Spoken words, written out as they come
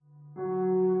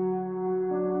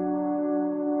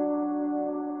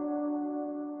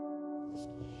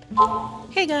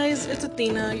Hey guys, it's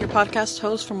Athena, your podcast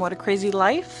host from What a Crazy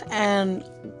Life, and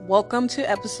welcome to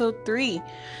episode 3.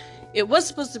 It was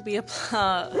supposed to be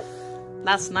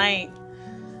last night,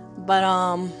 but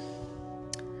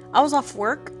I was off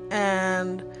work,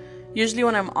 and usually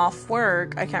when I'm off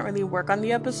work, I can't really work on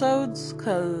the episodes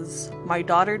because my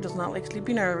daughter does not like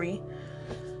sleeping early.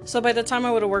 So by the time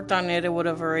I would have worked on it, it would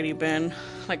have already been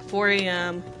like 4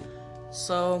 a.m.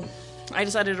 So I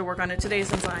decided to work on it today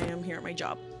since I am here at my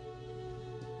job.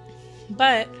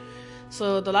 But,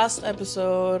 so the last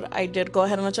episode, I did go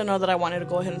ahead and let you know that I wanted to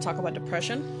go ahead and talk about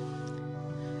depression.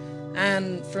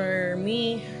 And for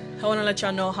me, I want to let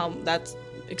y'all know how that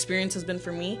experience has been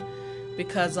for me.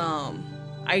 Because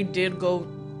I did go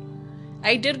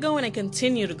and I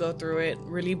continue to go through it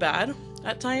really bad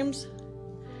at times.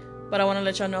 But I want to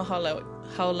let y'all know how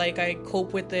I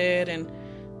cope with it and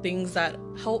things that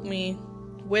help me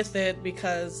with it,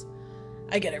 because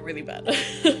I get it really bad.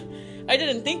 I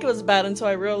didn't think it was bad until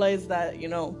I realized that,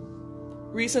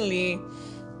 recently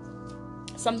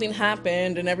something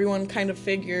happened and everyone kind of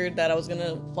figured that I was going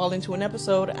to fall into an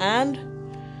episode, and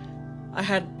I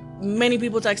had many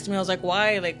people text me. I was like,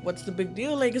 why? Like, what's the big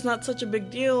deal? Like, it's not such a big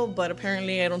deal, but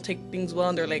apparently I don't take things well,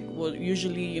 and they're like, well,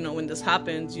 usually, when this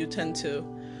happens, you tend to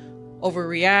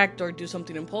overreact or do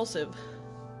something impulsive.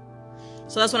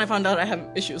 So that's when I found out I have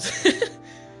issues.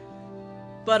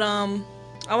 But,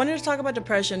 I wanted to talk about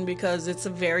depression because it's a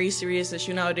very serious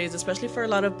issue nowadays, especially for a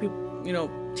lot of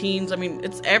people, teens. I mean,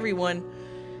 it's everyone,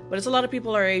 but it's a lot of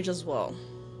people our age as well.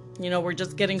 We're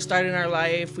just getting started in our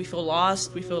life. We feel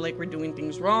lost. We feel like we're doing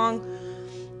things wrong.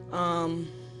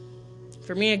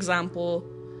 For me, example,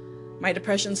 my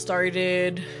depression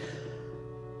started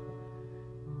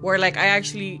where, I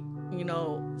actually,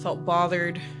 felt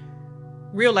bothered,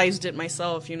 realized it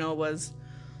myself, was,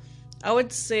 I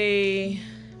would say,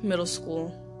 middle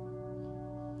school.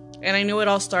 And I knew it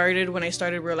all started when I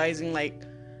started realizing,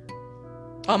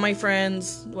 all my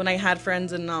friends, when I had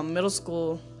friends in middle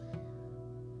school,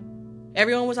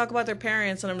 everyone would talk about their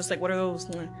parents, and I'm just like, what are those?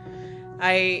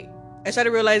 I started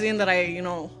realizing that I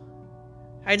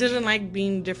didn't like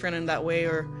being different in that way,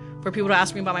 or for people to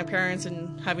ask me about my parents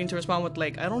and having to respond with,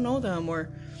 I don't know them, or,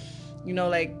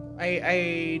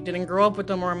 I didn't grow up with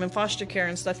them, or I'm in foster care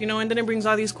and stuff, and then it brings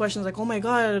all these questions like, oh my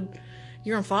God,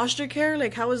 you're in foster care?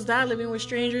 How is that, living with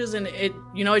strangers? And it,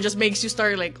 it just makes you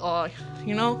start it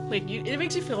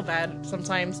makes you feel bad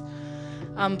sometimes.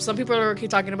 Some people are okay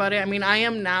talking about it. I mean, I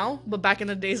am now, but back in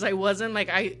the days I wasn't.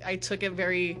 I would take it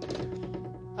very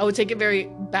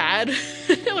bad.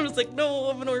 I was like,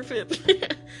 no, I'm an orphan.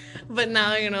 But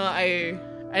now, I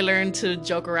learned to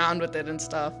joke around with it and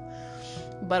stuff.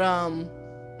 But,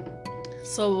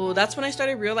 so that's when I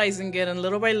started realizing it, and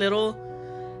little by little,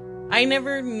 I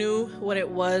never knew what it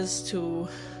was to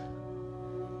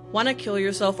want to kill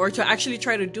yourself or to actually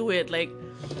try to do it.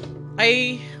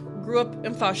 I grew up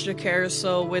in foster care,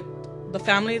 so with the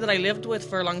family that I lived with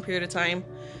for a long period of time,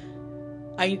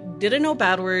 I didn't know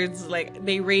bad words.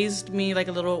 They raised me like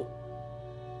a little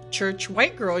church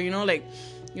white girl,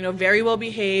 very well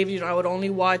behaved. I would only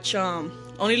watch,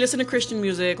 only listen to Christian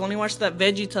music, only watch that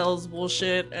VeggieTales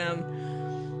bullshit, and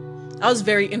I was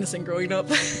very innocent growing up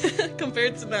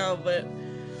compared to now. But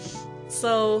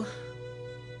so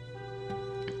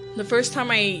the first time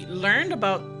I learned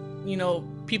about,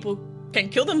 people can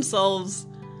kill themselves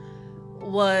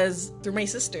was through my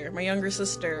sister, my younger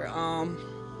sister.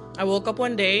 I woke up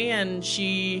one day and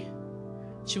she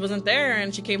wasn't there,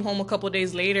 and she came home a couple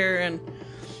days later and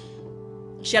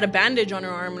she had a bandage on her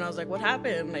arm, and I was like, what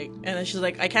happened? And then she's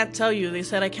like, I can't tell you. They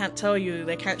said I can't tell you.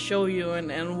 They can't show you.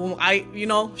 And I,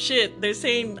 shit, they're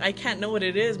saying I can't know what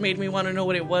it is, made me want to know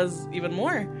what it was even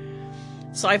more.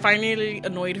 So I finally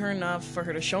annoyed her enough for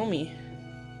her to show me.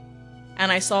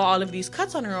 And I saw all of these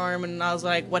cuts on her arm, and I was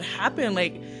like, what happened?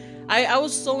 I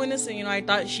was so innocent, I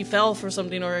thought she fell for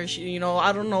something, or she,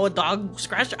 I don't know, a dog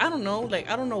scratched her. I don't know,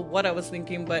 I don't know what I was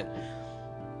thinking, but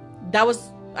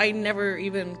I never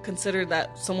even considered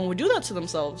that someone would do that to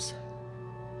themselves.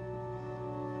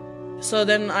 So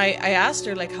then I asked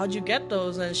her, how'd you get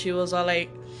those? And she was all like,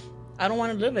 I don't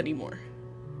want to live anymore.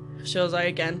 She was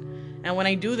like, and when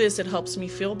I do this, it helps me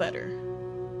feel better.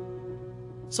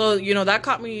 So, that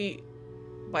caught me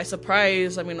by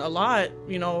surprise. I mean, a lot,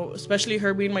 especially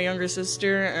her being my younger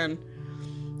sister, and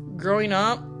growing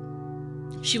up,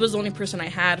 she was the only person I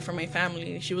had from my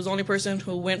family. She was the only person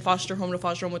who went foster home to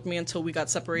foster home with me until we got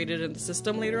separated in the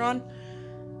system later on.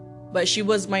 But she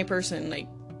was my person.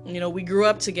 We grew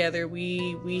up together.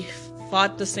 We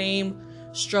fought the same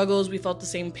struggles. We felt the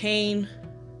same pain.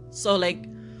 So,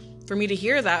 for me to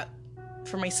hear that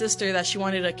from my sister, that she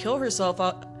wanted to kill herself,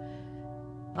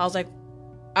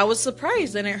 I was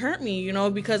surprised, and it hurt me,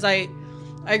 because I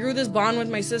grew this bond with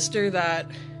my sister that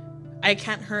I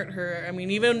can't hurt her. I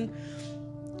mean, even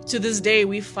to this day,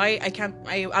 we fight.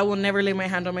 I will never lay my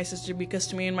hand on my sister, because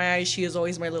to me, in my eyes, she is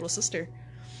always my little sister.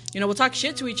 We'll talk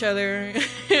shit to each other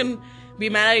and be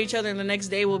mad at each other, and the next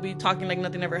day we'll be talking like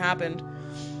nothing ever happened.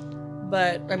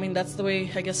 But, I mean, that's the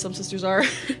way I guess some sisters are.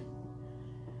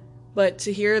 But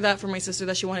to hear that from my sister,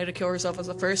 that she wanted to kill herself, was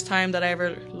the first time that I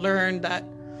ever learned that,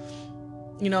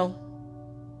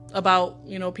 about,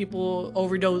 people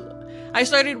overdose.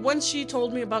 Once she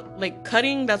told me about, like,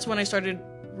 cutting, that's when I started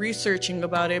researching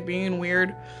about it being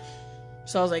weird.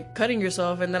 So I was like, cutting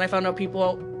yourself, and then I found out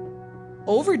people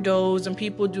overdose, and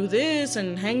people do this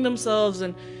and hang themselves,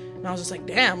 and I was just like,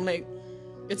 damn, like,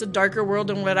 it's a darker world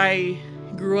than what I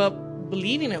grew up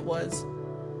believing it was.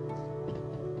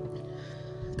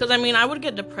 Because, I mean, I would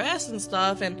get depressed and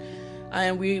stuff, and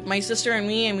my sister and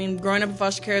me, I mean, growing up in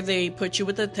foster care, they put you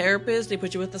with a therapist, they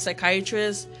put you with a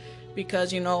psychiatrist,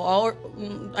 because,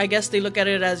 I guess they look at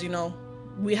it as, we're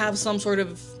gonna have some sort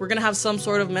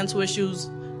of mental issues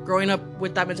growing up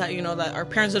with that mentality, that our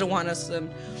parents didn't want us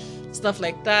and stuff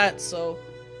like that. So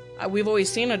we've always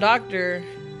seen a doctor,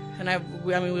 and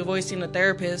we've always seen a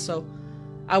therapist, so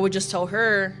I would just tell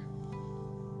her,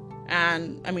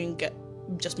 and I mean,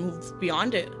 just move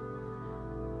beyond it.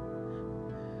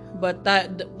 But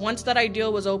once that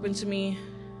ideal was open to me,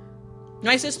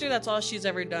 my sister, that's all she's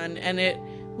ever done, and it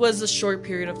was a short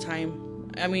period of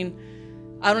time. I mean,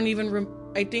 I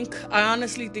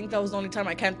honestly think that was the only time.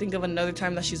 I can't think of another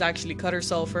time that she's actually cut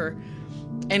herself or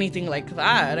anything like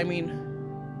that. I mean,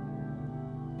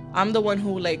 I'm the one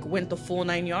who, like, went the full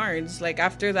 9 yards. Like,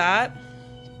 after that,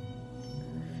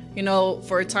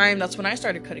 for a time, that's when I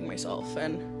started cutting myself,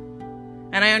 and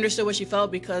I understood what she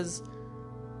felt, because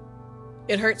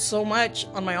it hurt so much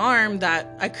on my arm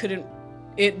that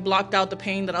it blocked out the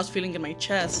pain that I was feeling in my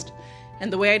chest.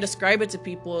 And the way I describe it to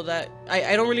people, that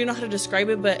I don't really know how to describe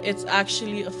it, but it's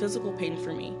actually a physical pain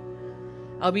for me.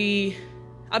 I'll be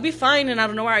fine, and out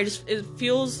of nowhere, it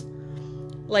feels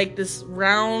like this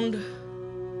round.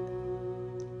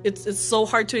 It's so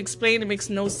hard to explain. It makes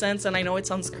no sense, and I know it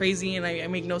sounds crazy, and I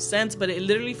make no sense, but it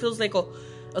literally feels like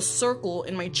a circle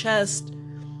in my chest,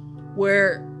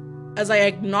 where as I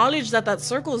acknowledge that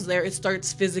circle's there, it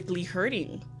starts physically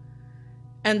hurting.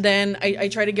 And then I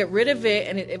try to get rid of it,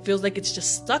 and it feels like it's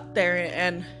just stuck there,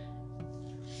 and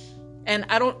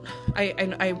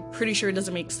I'm pretty sure it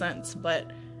doesn't make sense,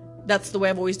 but that's the way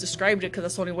I've always described it, because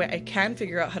that's the only way I can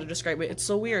figure out how to describe it. It's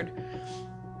so weird.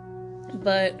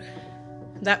 But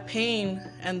that pain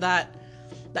and that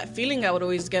feeling I would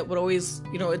always get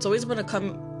it's always been a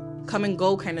come and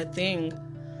go kind of thing.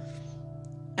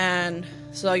 And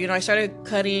so, I started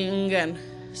cutting, and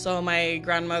so my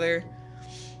grandmother,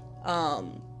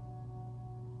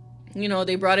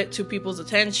 they brought it to people's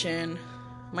attention.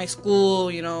 My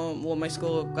school, my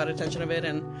school got attention of it,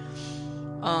 and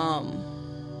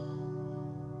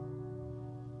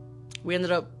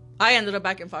I ended up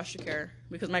back in foster care,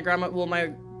 because my grandma,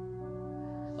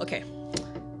 okay,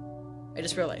 I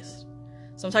just realized.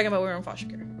 So I'm talking about we were in foster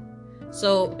care.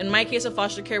 So in my case of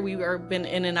foster care, we are been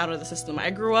in and out of the system. I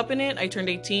grew up in it. I turned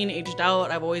 18, aged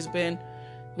out. I've always been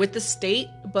with the state,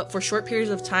 but for short periods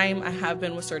of time, I have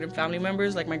been with certain family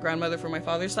members, like my grandmother from my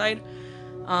father's side.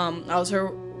 I was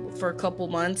her for a couple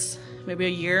months, maybe a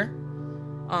year.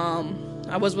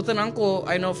 I was with an uncle.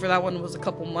 I know for that one was a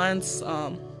couple months.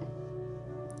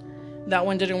 That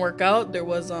one didn't work out. There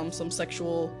was some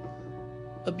sexual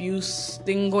abuse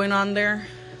thing going on there,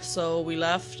 so we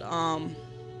left.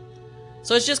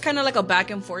 So it's just kind of like a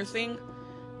back and forth thing.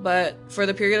 But for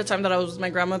the period of time that I was with my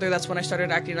grandmother, that's when I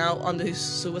started acting out on these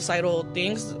suicidal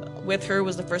things. With her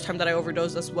was the first time that I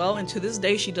overdosed as well, and to this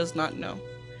day she does not know.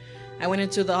 I went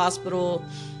into the hospital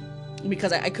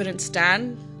because I couldn't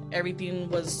stand. Everything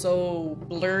was so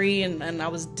blurry, and I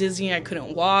was dizzy. I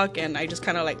couldn't walk, and I just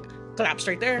kind of like collapsed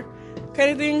right there kind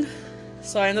of thing.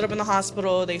 So I ended up in the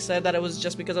hospital. They said that it was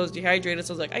just because I was dehydrated.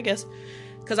 So I was like, I guess,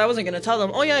 because I wasn't going to tell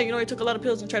them, oh yeah, I took a lot of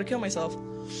pills and tried to kill myself.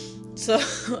 So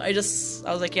I was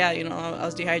like, yeah, I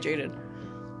was dehydrated.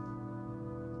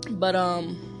 But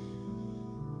from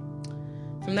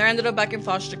there I ended up back in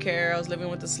foster care. I was living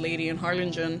with this lady in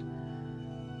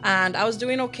Harlingen, and I was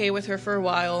doing okay with her for a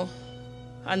while,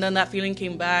 and then that feeling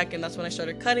came back, and that's when I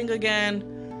started cutting again.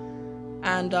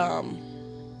 And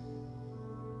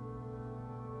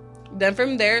then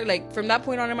from there, like from that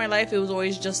point on in my life, it was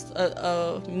always just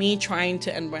me trying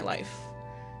to end my life.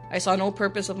 I saw no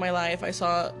purpose of my life. I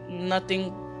saw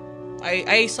nothing.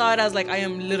 I saw it as like, I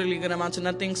am literally gonna amount to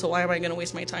nothing, so why am I gonna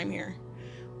waste my time here?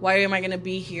 Why am I going to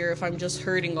be here if I'm just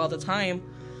hurting all the time?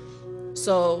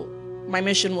 So my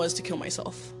mission was to kill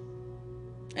myself.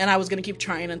 And I was going to keep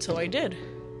trying until I did.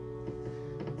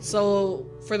 So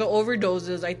for the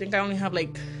overdoses, I think I only have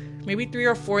like maybe 3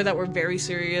 or 4 that were very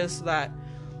serious that,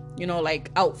 you know,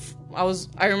 like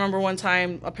I remember one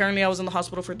time, apparently I was in the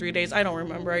hospital for 3 days. I don't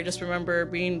remember. I just remember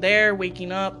being there,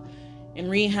 waking up in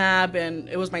rehab, and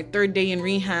it was my 3rd day in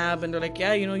rehab, and they're like,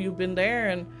 yeah, you know, you've been there,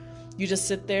 and you just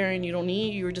sit there and you don't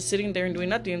eat. You were just sitting there and doing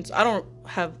nothing. So I don't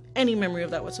have any memory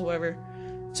of that whatsoever.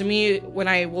 To me, when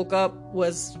I woke up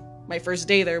was my 1st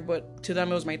day there, but to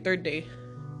them it was my 3rd day.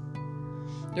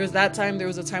 There was a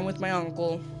time with my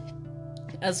uncle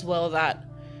as well that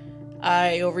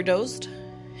I overdosed,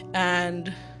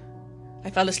 and I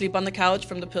fell asleep on the couch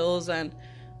from the pills, and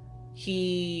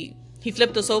he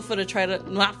flipped the sofa to try to,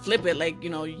 not flip it, like, you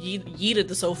know, yeeted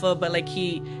the sofa, but like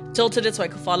he tilted it so I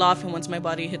could fall off, and once my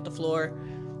body hit the floor,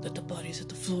 once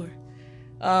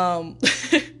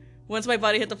my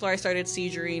body hit the floor, I started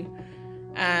seizuring,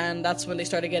 and that's when they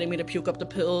started getting me to puke up the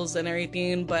pills and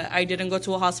everything. But I didn't go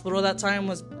to a hospital that time.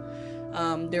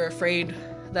 They were afraid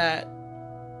that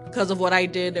because of what I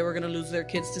did, they were going to lose their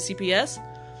kids to CPS.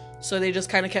 So they just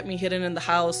kind of kept me hidden in the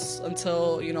house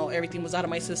until, you know, everything was out of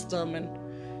my system, and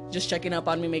just checking up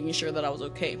on me, making sure that I was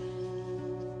okay.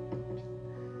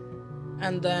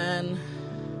 And then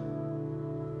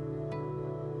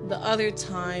the other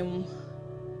time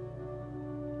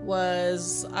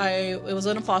was it was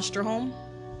in a foster home.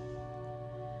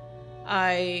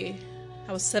 I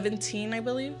was 17, I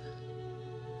believe.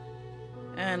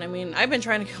 And I mean, I've been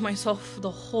trying to kill myself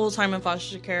the whole time in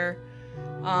foster care.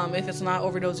 If it's not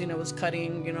overdosing, it was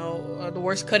cutting. You know, the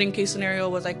worst cutting case scenario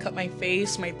was I cut my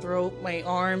face, my throat, my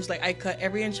arms. Like, I cut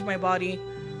every inch of my body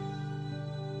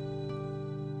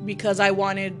because I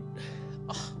wanted,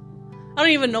 I don't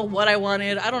even know what I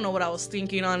wanted. I don't know what I was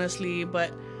thinking, honestly,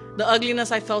 but the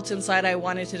ugliness I felt inside, I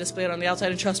wanted to display it on the outside.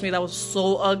 And trust me, that was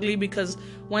so ugly, because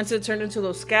once it turned into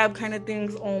those scab kind of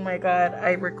things, oh my God,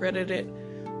 I regretted it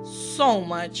so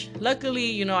much. Luckily,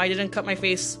 you know, I didn't cut my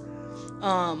face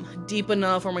deep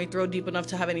enough, or my throat deep enough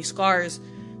to have any scars,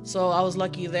 so I was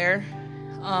lucky there.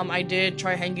 I did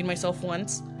try hanging myself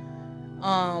once.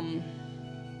 I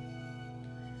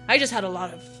just had a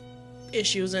lot of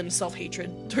issues and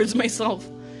self-hatred towards myself.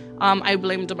 I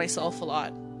blamed myself a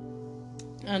lot,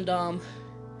 and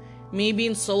me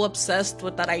being so obsessed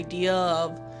with that idea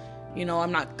of, you know,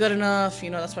 I'm not good enough,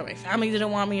 you know, that's why my family didn't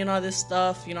want me and all this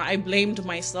stuff, you know, I blamed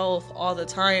myself all the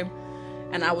time.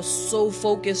 And I was so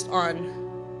focused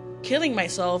on killing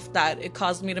myself that it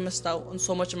caused me to miss out on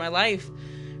so much of my life.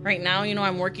 Right now, you know,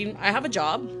 I'm working. I have a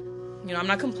job. You know, I'm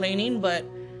not complaining, but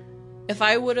if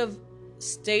I would have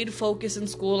stayed focused in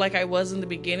school like I was in the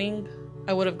beginning,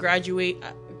 I would have graduated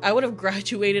as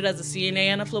a CNA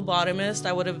and a phlebotomist.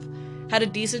 I would have had a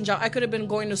decent job. I could have been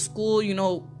going to school, you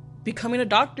know, becoming a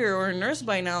doctor or a nurse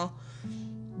by now.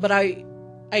 But I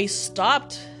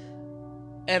stopped.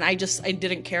 And I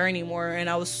didn't care anymore. And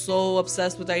I was so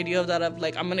obsessed with the idea of that, of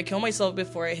like, I'm going to kill myself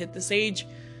before I hit this age,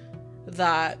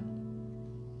 that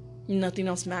nothing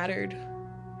else mattered.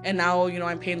 And now, you know,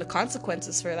 I'm paying the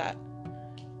consequences for that.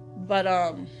 But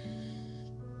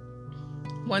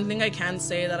one thing I can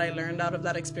say that I learned out of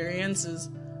that experience is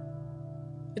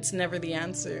it's never the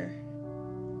answer.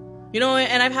 You know,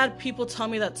 and I've had people tell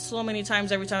me that so many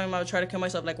times. Every time I would try to kill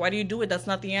myself, like, why do you do it? That's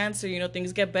not the answer. You know,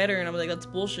 things get better. And I was like, that's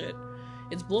bullshit.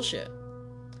 It's bullshit.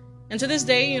 And to this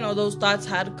day, you know, those thoughts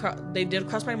they did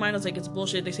cross my mind. I was like, it's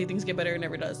bullshit. They say things get better, it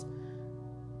never does.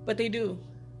 But they do.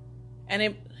 And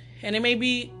it may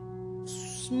be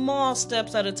small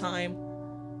steps at a time,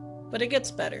 but it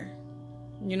gets better.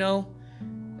 You know,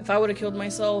 if I would have killed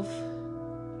myself,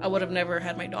 I would have never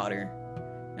had my daughter.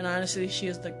 And honestly, she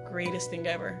is the greatest thing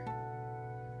ever.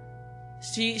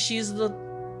 She's the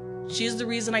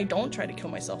reason I don't try to kill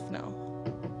myself now.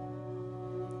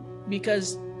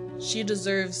 Because she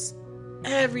deserves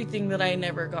everything that I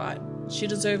never got. She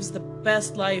deserves the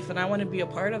best life, and I want to be a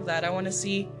part of that. I want to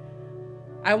see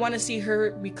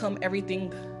her become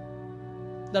everything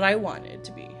that I wanted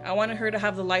to be. I wanted her to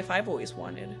have the life I've always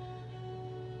wanted.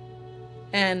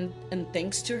 And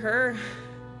thanks to her,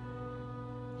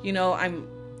 you know,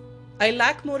 I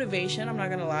lack motivation, I'm not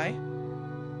gonna lie.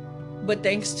 But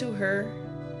thanks to her,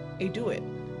 I do it.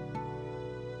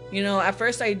 You know, at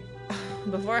first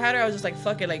before I had her, I was just like,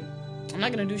 fuck it, like, I'm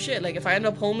not gonna do shit. Like, if I end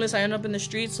up homeless, I end up in the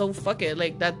streets, so fuck it.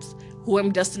 Like, that's who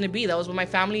I'm destined to be. That was what my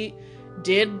family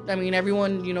did. I mean,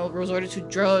 everyone, you know, resorted to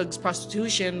drugs,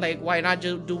 prostitution. Like, why not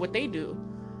just do what they do?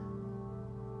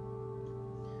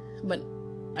 But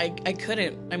I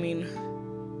couldn't. I mean,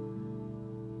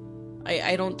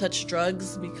 I don't touch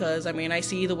drugs because, I mean, I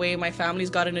see the way my family's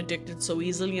gotten addicted so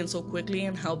easily and so quickly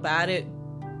and how bad it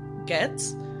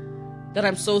gets, that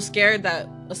I'm so scared that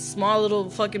a small little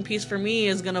fucking piece for me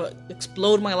is gonna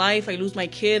explode my life. I lose my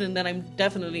kid, and then I'm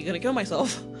definitely gonna kill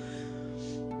myself.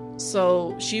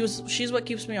 So she's what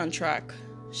keeps me on track.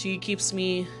 She keeps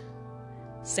me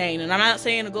sane. And I'm not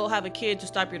saying to go have a kid to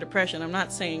stop your depression. I'm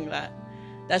not saying that.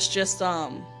 That's just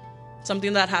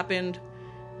something that happened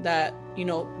that, you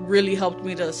know, really helped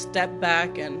me to step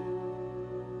back and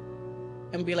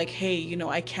be like, hey, you know,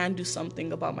 I can do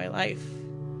something about my life.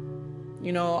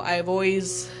 You know, I've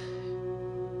always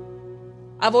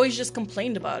just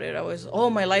complained about it. I was, oh,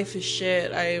 my life is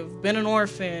shit. I've been an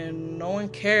orphan. No one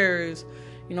cares.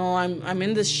 You know, I'm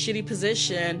in this shitty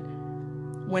position,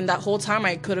 when that whole time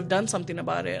I could have done something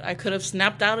about it. I could have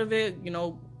snapped out of it, you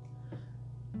know.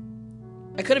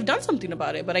 I could have done something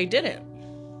about it, but I didn't.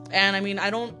 And I mean, I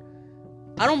don't,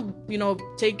 you know,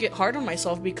 take it hard on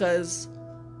myself, because,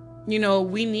 you know,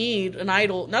 we need an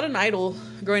idol, not an idol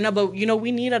growing up, but, you know,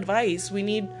 we need advice. We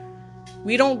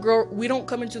don't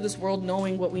come into this world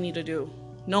knowing what we need to do.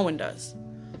 No one does.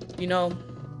 You know,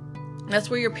 that's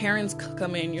where your parents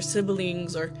come in, your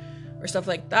siblings or stuff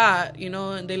like that, you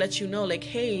know, and they let you know, like,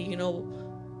 hey, you know,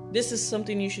 this is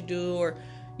something you should do, or,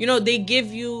 you know, they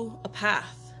give you a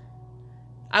path.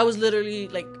 I was literally,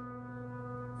 like,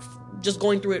 just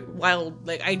going through it wild.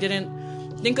 Like, I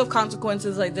didn't think of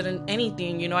consequences. I didn't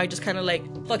anything, you know. I just kind of like,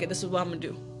 fuck it, this is what I'm gonna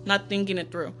do. Not thinking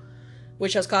it through,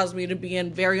 which has caused me to be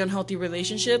in very unhealthy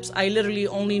relationships. I literally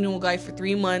only knew a guy for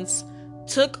 3 months,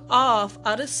 took off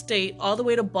out of state all the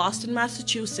way to Boston,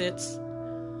 Massachusetts,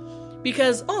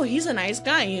 because, oh, he's a nice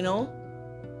guy, you know.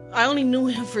 I only knew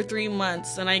him for 3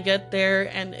 months, and I get there,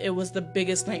 and it was the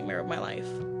biggest nightmare of my life.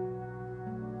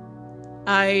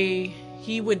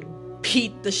 He would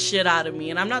beat the shit out of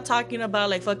me, and I'm not talking about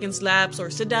like fucking slaps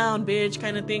or sit down bitch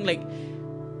kind of thing. Like,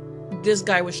 this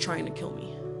guy was trying to kill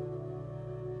me.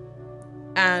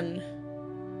 And,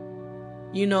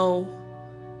 you know,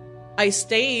 I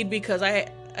stayed because I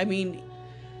mean,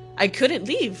 I couldn't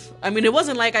leave. I mean, it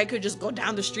wasn't like I could just go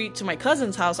down the street to my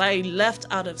cousin's house. I left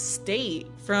out of state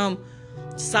from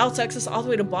South Texas all the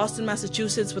way to Boston,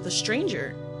 Massachusetts with a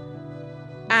stranger.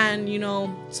 And, you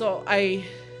know, so I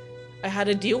had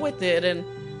to deal with it. And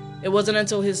it wasn't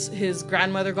until his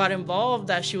grandmother got involved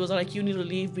that she was like, you need to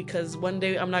leave, because one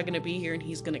day I'm not going to be here and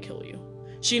he's going to kill you.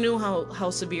 She knew how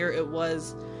severe it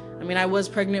was. I mean, I was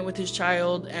pregnant with his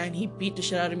child, and he beat the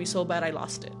shit out of me so bad I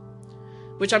lost it.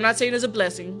 Which I'm not saying is a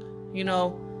blessing, you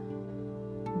know.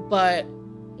 But,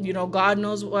 you know, God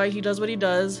knows why he does what he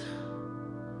does.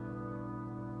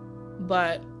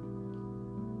 But,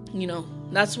 you know,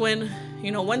 that's when,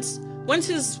 you know, once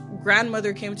his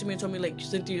grandmother came to me and told me, like,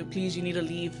 Cynthia, please, you need to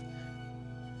leave.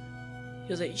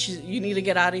 He was like, you need to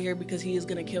get out of here because he is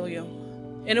going to kill you.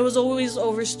 And it was always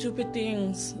over stupid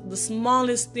things, the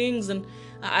smallest things. And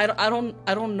I don't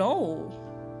know.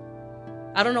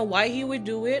 I don't know why he would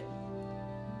do it.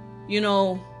 You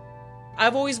know,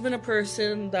 I've always been a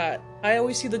person that I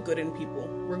always see the good in people,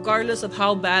 regardless of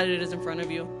how bad it is in front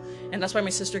of you. And that's why my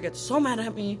sister gets so mad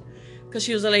at me, because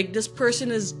she was like, this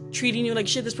person is treating you like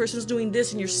shit. This person's doing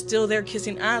this and you're still there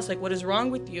kissing ass. Like, what is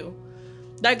wrong with you?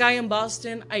 That guy in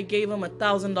Boston, I gave him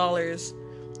 $1,000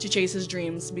 to chase his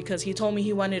dreams because he told me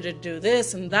he wanted to do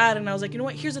this and that. And I was like, you know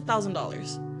what? Here's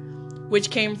 $1,000, which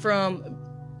came from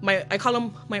I call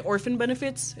them my orphan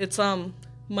benefits. It's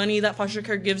money that foster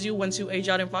care gives you once you age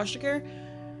out in foster care.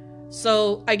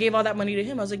 So I gave all that money to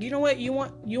him. I was like, you know what? You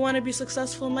want to be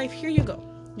successful in life? Here you go.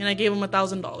 And I gave him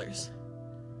 $1,000.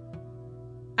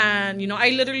 And, you know, I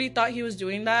literally thought he was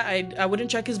doing that. I wouldn't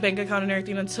check his bank account and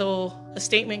everything until a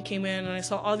statement came in, and I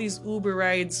saw all these Uber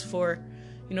rides for,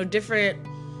 you know, different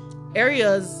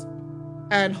areas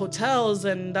and hotels,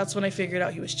 and that's when I figured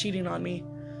out he was cheating on me.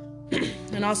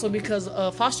 And also because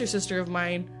a foster sister of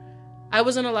mine, I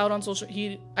wasn't allowed on social.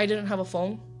 I didn't have a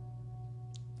phone.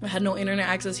 I had no internet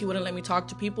access. He wouldn't let me talk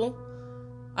to people.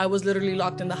 I was literally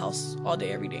locked in the house all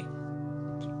day, every day.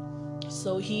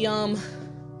 So he,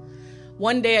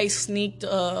 one day I sneaked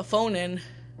a phone in,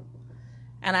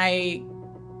 and I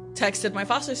texted my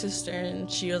foster sister, and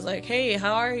she was like, hey,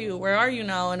 how are you? Where are you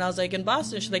now? And I was like, in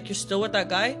Boston. She's like, you're still with that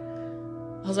guy?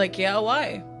 I was like, yeah,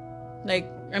 why?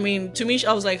 Like, I mean, to me,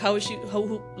 I was like, how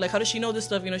does she know this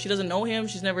stuff? You know, she doesn't know him.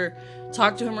 She's never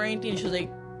talked to him or anything. She was like,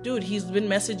 dude, he's been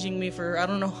messaging me for I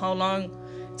don't know how long,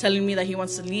 telling me that he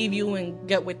wants to leave you and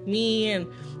get with me, and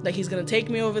that he's going to take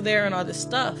me over there and all this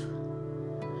stuff.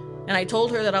 And I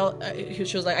told her that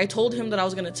she was like, I told him that I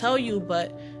was going to tell you,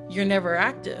 but you're never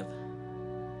active.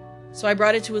 So I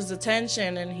brought it to his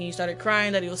attention, and he started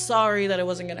crying that he was sorry, that it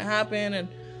wasn't going to happen, and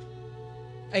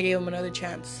I gave him another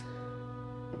chance.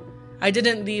 I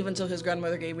didn't leave until his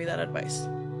grandmother gave me that advice,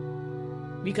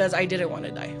 because I didn't want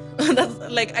to die. That's,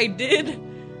 like, I did,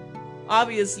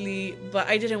 obviously, but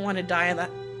I didn't want to die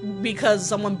because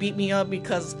someone beat me up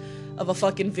because of a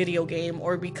fucking video game,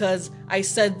 or because I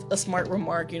said a smart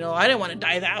remark. I didn't want to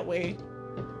die that way.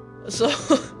 So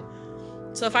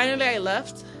finally I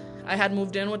left. I had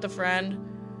moved in with a friend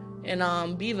in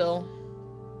Beeville.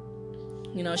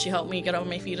 She helped me get on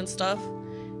my feet and stuff.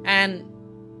 And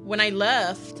when I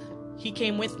left, he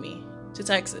came with me to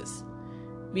Texas,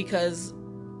 because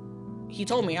he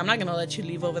told me, I'm not gonna let you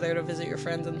leave over there to visit your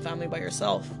friends and family by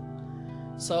yourself.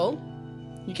 So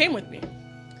he came with me,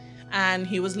 and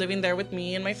he was living there with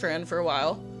me and my friend for a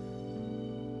while.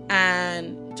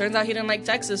 And turns out he didn't like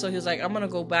Texas, so he was like, I'm gonna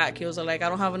go back. He was like, I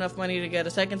don't have enough money to get a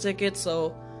second ticket,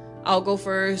 so I'll go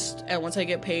first, and once I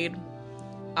get paid,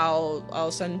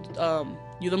 I'll send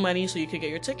you the money so you could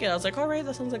get your ticket. I was like, all right,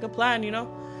 that sounds like a plan,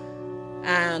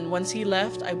 And once he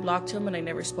left, I blocked him, and I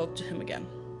never spoke to him again.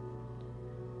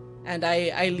 And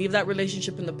I leave that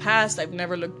relationship in the past. I've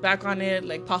never looked back on it,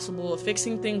 like, possible of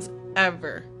fixing things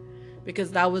ever,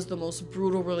 because that was the most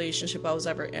brutal relationship I was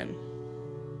ever in.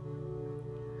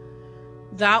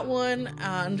 That one,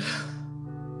 and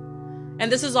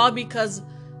this is all because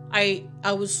I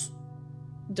was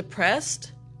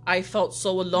depressed. I felt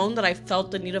so alone that I felt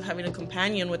the need of having a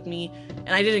companion with me, and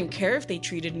I didn't care if they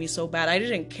treated me so bad. I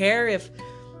didn't care if,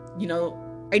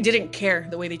 I didn't care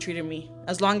the way they treated me.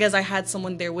 As long as I had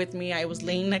someone there with me, I was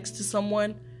laying next to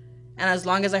someone, and as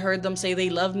long as I heard them say they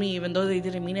loved me, even though they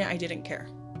didn't mean it, I didn't care.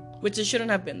 Which it shouldn't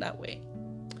have been that way.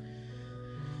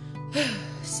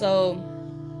 So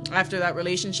after that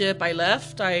relationship, I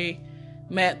left. I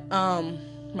met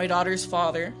my daughter's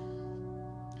father.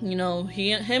 I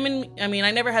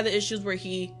never had the issues where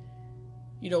he,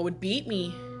 would beat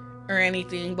me or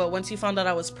anything. But once he found out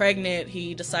I was pregnant,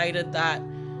 he decided that,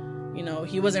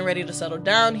 he wasn't ready to settle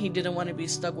down. He didn't want to be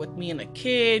stuck with me and a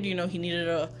kid. He needed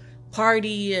a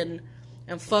party and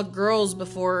fuck girls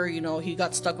before, he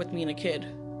got stuck with me and a kid.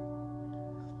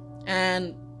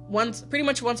 And once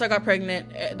I got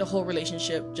pregnant, the whole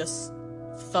relationship just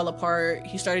fell apart.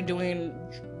 He started doing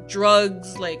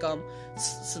drugs, like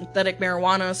synthetic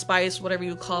marijuana, spice, whatever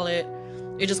you call it.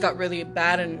 It just got really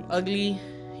bad and ugly.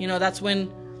 That's when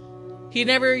he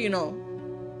never,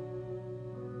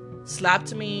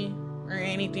 slapped me or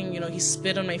anything. He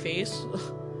spit on my face.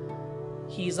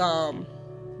 He's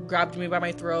grabbed me by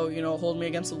my throat, hold me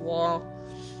against the wall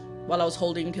while I was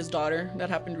holding his daughter. That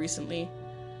happened recently.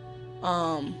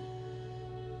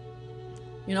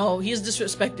 He's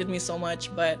disrespected me so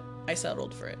much, but I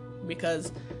settled for it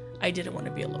because I didn't want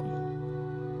to be alone.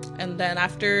 And then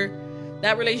after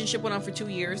that relationship went on for 2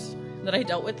 years that I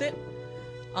dealt with it.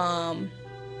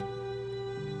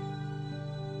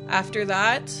 After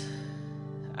that,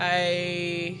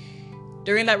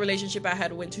 during that relationship, I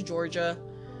had went to Georgia,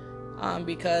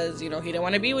 because, he didn't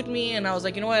want to be with me. And I was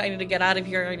like, you know what? I need to get out of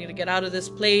here. I need to get out of this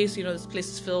place. This place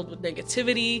is filled with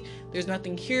negativity. There's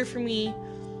nothing here for me.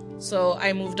 So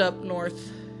I moved up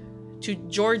north to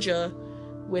Georgia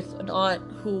with an aunt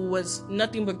who was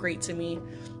nothing but great to me.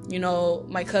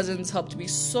 My cousins helped me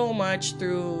so much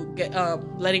through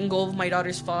letting go of my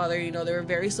daughter's father. They were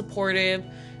very supportive,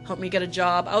 helped me get a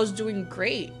job. I was doing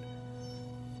great.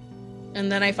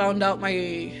 And then I found out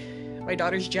my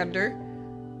daughter's gender,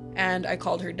 and I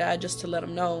called her dad just to let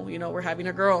him know, we're having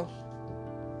a girl.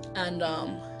 And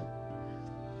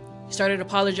he started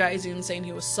apologizing, saying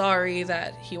he was sorry,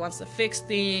 that he wants to fix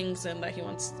things, and that he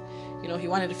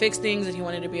wanted to fix things, and he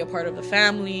wanted to be a part of the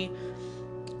family.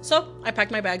 So I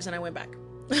packed my bags and I went back.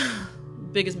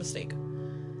 Biggest mistake.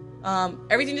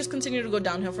 Everything just continued to go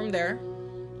downhill from there.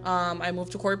 I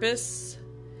moved to Corpus,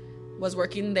 was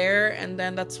working there, and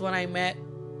then that's when I met,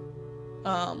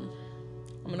 I'm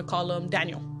gonna call him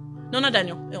Daniel. No, not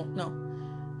Daniel. No.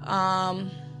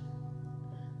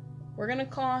 We're gonna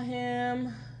call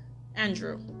him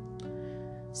Andrew.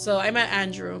 So I met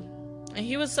Andrew, and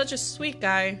he was such a sweet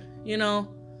guy,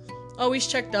 always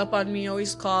checked up on me,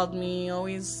 always called me,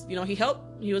 always,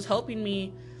 he was helping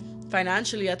me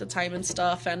financially at the time and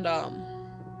stuff. And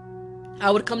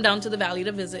I would come down to the valley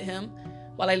to visit him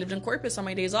while I lived in Corpus on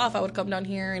my days off. I would come down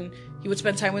here, and he would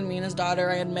spend time with me and his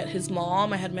daughter. I had met his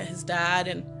mom, I had met his dad,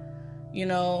 and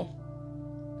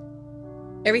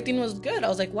everything was good. I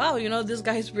was like, wow, this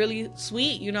guy's really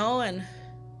sweet, and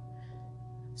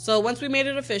so once we made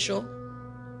it official,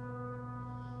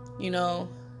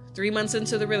 3 months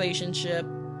into the relationship,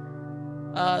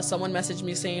 someone messaged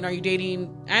me saying, "Are you dating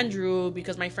Andrew?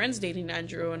 Because my friend's dating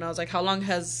Andrew." And I was like, "How long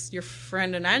has your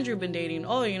friend and Andrew been dating?"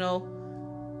 "Oh,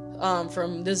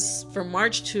 from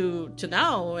March to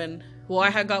now." And well, I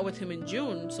had got with him in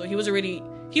June, so he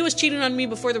was cheating on me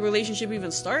before the relationship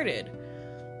even started,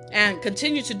 and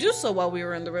continued to do so while we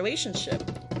were in the relationship.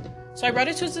 So I brought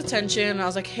it to his attention, and I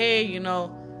was like, "Hey,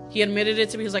 he admitted it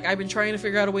to me. He's like, I've been trying to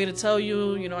figure out a way to tell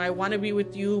you, I want to be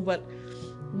with you, but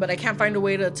I can't find a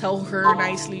way to tell her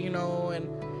nicely, and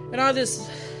all this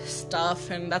stuff."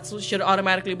 And that's what should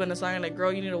automatically been a sign, like,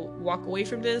 "Girl, you need to walk away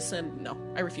from this." And no,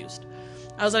 I refused.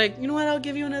 I was like, "You know what, I'll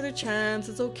give you another chance.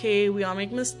 It's okay. We all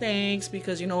make mistakes,"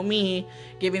 because me,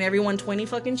 giving everyone 20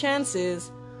 fucking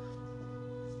chances.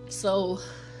 So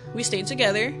we stayed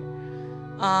together.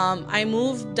 I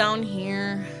moved down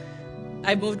here.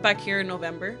 I moved back here in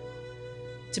November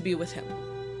to be with him.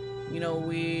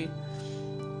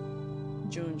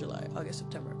 June, July, August,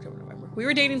 September, October, November. We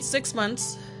were dating 6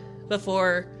 months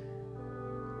before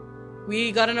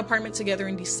we got an apartment together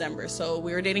in December. So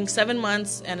we were dating 7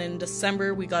 months, and in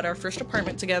December we got our first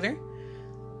apartment together.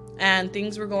 And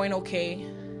things were going okay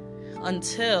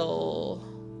until...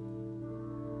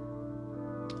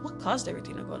 What caused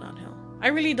everything to go downhill? I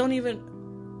really don't even...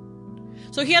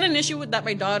 So he had an issue with that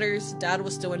my daughter's dad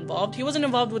was still involved. He wasn't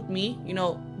involved with me,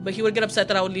 but he would get upset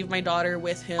that I would leave my daughter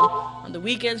with him on the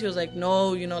weekends. He was like,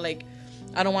 "No,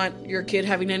 I don't want your kid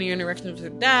having any interactions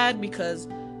with her dad, because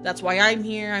that's why I'm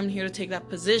here. I'm here to take that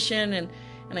position." And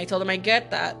I told him, I get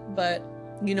that, but,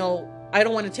 I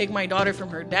don't want to take my daughter from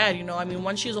her dad,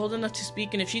 once she's old enough to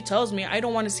speak, and if she tells me I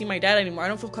don't want to see my dad anymore, I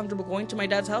don't feel comfortable going to my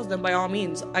dad's house, then by all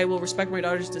means, I will respect my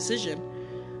daughter's decision.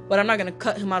 But I'm not going to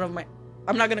cut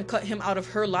him out of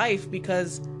her life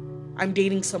because I'm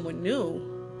dating someone new.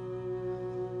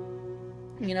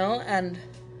 And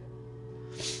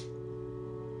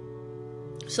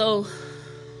so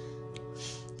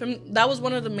that was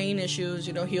one of the main issues.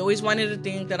 He always wanted to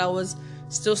think that I was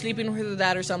still sleeping with her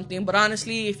dad or something. But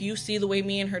honestly, if you see the way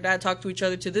me and her dad talk to each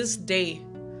other to this day,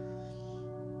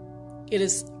 it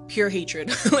is pure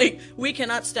hatred. Like, we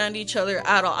cannot stand each other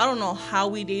at all. I don't know how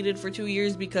we dated for 2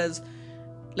 years, because,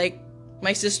 like,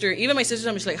 my sister, I'm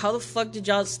just like, how the fuck did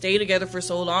y'all stay together for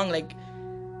so long? Like,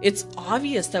 it's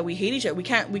obvious that we hate each other. We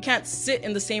can't sit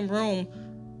in the same room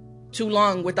too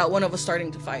long without one of us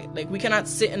starting to fight. Like, we cannot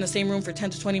sit in the same room for 10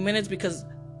 to 20 minutes because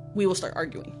we will start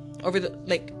arguing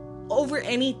over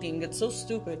anything. It's so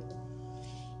stupid.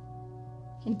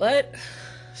 But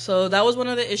so that was one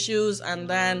of the issues, and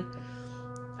then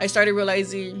I started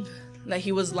realizing that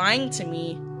he was lying to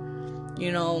me.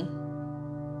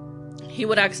 He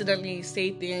would accidentally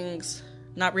say things,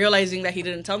 not realizing that he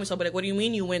didn't tell me so, but like, "What do you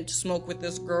mean you went to smoke with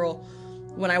this girl?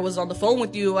 When I was on the phone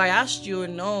with you, I asked you,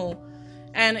 and no."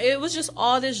 And it was just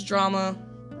all this drama.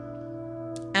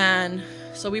 And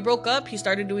so we broke up. He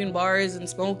started doing bars and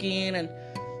smoking, and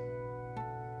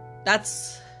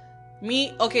that's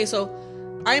me. Okay, so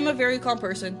I'm a very calm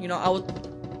person.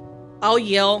 I'll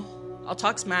yell, I'll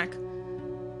talk smack.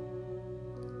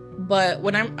 But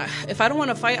if I don't want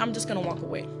to fight, I'm just gonna walk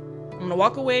away. I'm gonna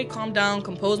walk away, calm down,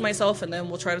 compose myself, and then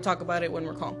we'll try to talk about it when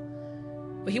we're calm.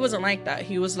 But he wasn't like that.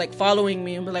 He was like following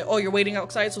me and be like, "Oh, you're waiting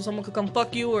outside so someone could come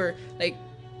fuck you," or like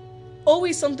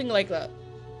always something like that.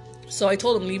 So I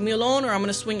told him, "Leave me alone or I'm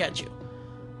gonna swing at you."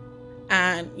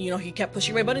 And he kept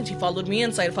pushing my buttons. He followed me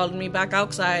inside, followed me back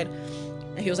outside,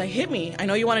 and he was like, "Hit me, I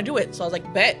know you want to do it." So I was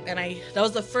like, "Bet." And that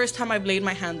was the first time I've laid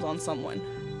my hands on someone.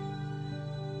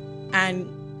 And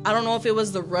I don't know if it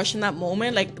was the rush in that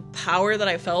moment, like the power that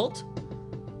I felt,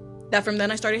 that from then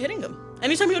I started hitting him.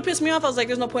 Anytime he would piss me off, I was like,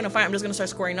 "There's no point in fight. I'm just gonna start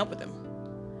squaring up with him."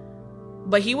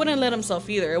 But he wouldn't let himself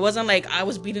either. It wasn't like I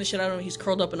was beating the shit out of him. He's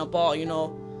curled up in a ball,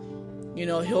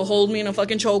 he'll hold me in a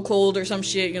fucking chokehold or some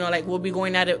shit, like we'll be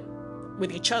going at it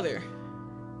with each other.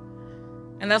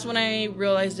 And that's when I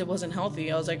realized it wasn't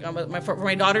healthy. I was like, for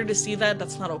my daughter to see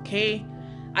that's not okay.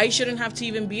 I shouldn't have to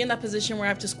even be in that position where I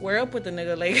have to square up with the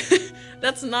nigga. Like,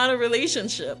 that's not a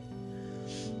relationship.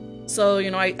 So,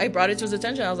 I brought it to his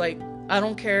attention. I was like, "I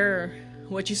don't care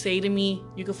what you say to me.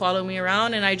 You can follow me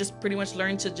around." And I just pretty much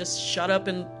learned to just shut up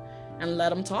and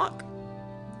let him talk.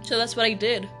 So that's what I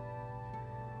did.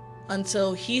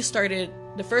 Until he started,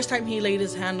 the first time he laid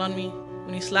his hand on me,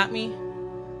 when he slapped me,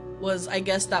 was, I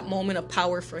guess, that moment of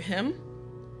power for him.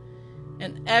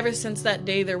 And ever since that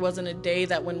day, there wasn't a day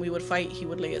that when we would fight, he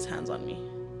would lay his hands on me.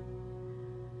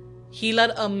 He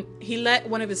let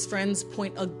one of his friends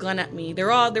point a gun at me.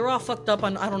 They're all fucked up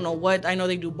on I don't know what. I know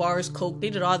they do bars, coke, they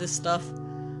did all this stuff.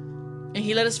 And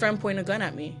he let his friend point a gun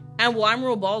at me. And well, I'm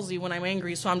real ballsy when I'm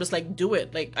angry, so I'm just like, "Do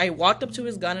it." Like, I walked up to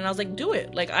his gun and I was like, "Do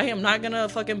it." Like, I am not gonna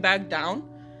fucking back down.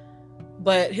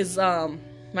 But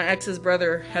my ex's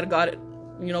brother had got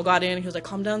in. He was like,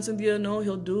 calm down, Cynthia, no,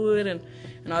 he'll do it, and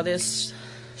all this.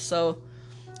 So,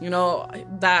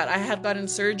 that I had gotten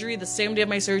surgery. The same day of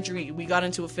my surgery, we got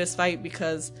into a fist fight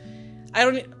because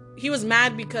he was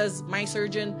mad because my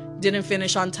surgeon didn't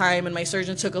finish on time, and my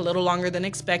surgeon took a little longer than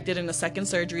expected in the second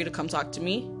surgery to come talk to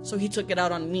me. So he took it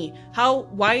out on me.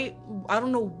 Why? I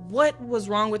don't know what was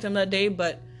wrong with him that day,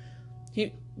 but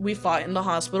we fought in the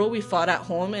hospital. We fought at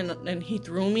home, and he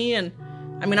threw me, and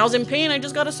I was in pain. I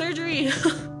just got a surgery.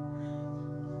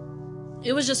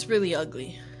 It was just really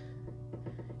ugly.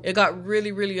 It got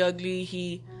really, really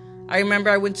ugly. I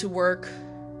remember I went to work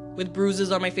with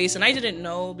bruises on my face, and I didn't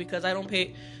know because I don't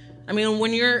pay.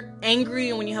 When you're angry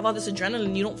and when you have all this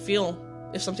adrenaline, you don't feel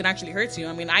if something actually hurts you.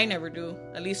 I never do,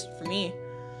 at least for me.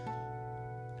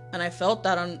 And I felt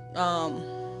that I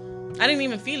didn't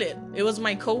even feel it. It was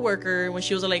my coworker when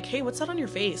she was like, hey, what's that on your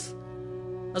face?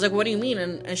 I was like, what do you mean?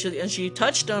 And she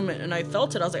touched him, and I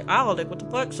felt it. I was like, ow, like, what the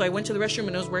fuck? So I went to the restroom,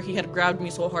 and it was where he had grabbed me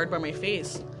so hard by my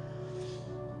face.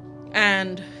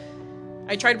 And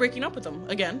I tried breaking up with him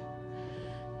again.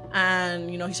 And,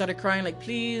 he started crying, like,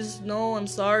 please, no, I'm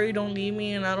sorry, don't leave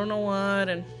me, and I don't know what,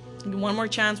 and one more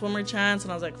chance,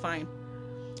 and I was like, fine.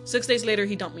 6 days later,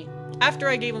 he dumped me. After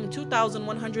I gave him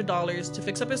 $2,100 to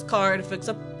fix up his car, to fix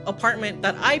up apartment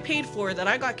that I paid for, that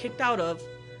I got kicked out of.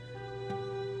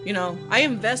 I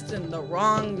invest in the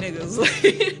wrong niggas.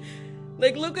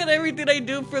 Like, look at everything I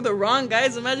do for the wrong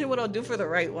guys. Imagine what I'll do for the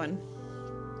right one.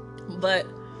 But,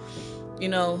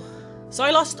 so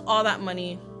I lost all that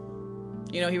money.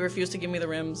 He refused to give me the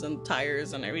rims and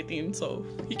tires and everything, so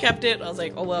he kept it. I was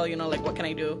like, oh well, like, what can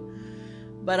I do?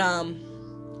 But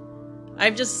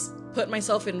I've just put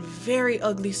myself in very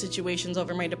ugly situations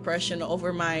over my depression,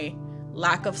 over my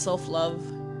lack of self-love.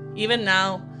 Even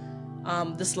now,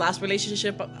 this last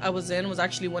relationship I was in was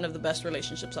actually one of the best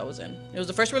relationships I was in. It was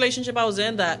the first relationship I was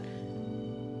in that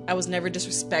I was never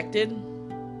disrespected,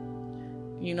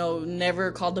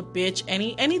 never called a bitch,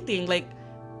 anything. Like,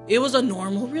 it was a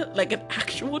normal, like an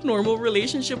actual normal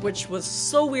relationship, which was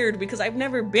so weird because I've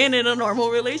never been in a normal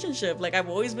relationship. Like, I've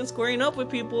always been squaring up with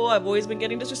people. I've always been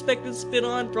getting disrespected, spit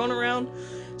on, thrown around.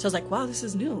 So I was like, wow, this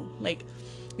is new. Like,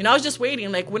 I was just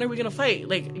waiting. Like, when are we going to fight?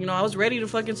 Like, I was ready to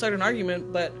fucking start an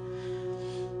argument, but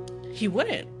he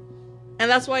wouldn't. And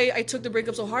that's why I took the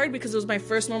breakup so hard, because it was my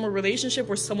first normal relationship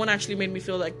where someone actually made me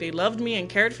feel like they loved me and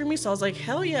cared for me. So I was like,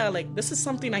 hell yeah, like, this is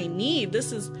something I need.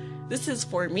 This is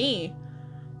for me.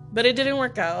 But it didn't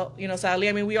work out,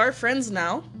 sadly. We are friends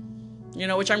now,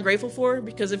 which I'm grateful for,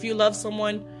 because if you love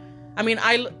someone,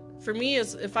 for me,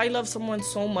 is if I love someone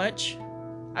so much,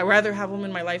 I'd rather have them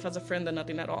in my life as a friend than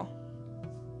nothing at all.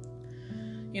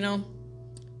 And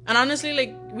honestly,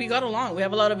 like, we got along. We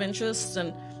have a lot of interests,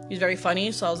 and he's very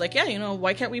funny. So I was like, yeah,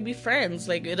 why can't we be friends?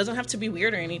 Like, it doesn't have to be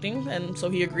weird or anything. And so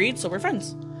he agreed, so we're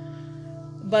friends.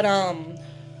 But,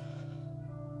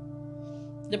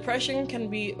 depression can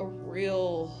be a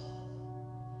real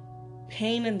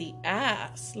pain in the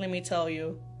ass, let me tell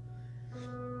you.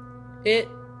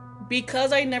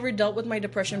 Because I never dealt with my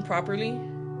depression properly,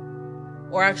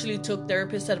 or actually took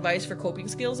therapist advice for coping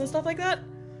skills and stuff like that,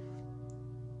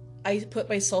 I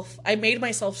made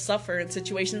myself suffer in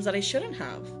situations that I shouldn't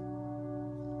have.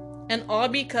 And all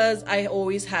because I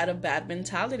always had a bad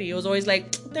mentality. It was always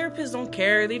like, therapists don't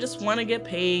care, they just want to get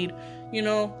paid,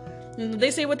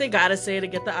 They say what they gotta say to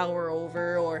get the hour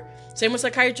over. Or same with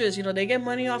psychiatrists, they get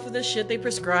money off of the shit they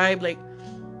prescribe. Like,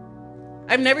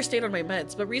 I've never stayed on my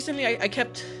meds, but recently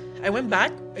I went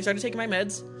back, I started taking my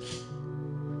meds,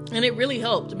 and it really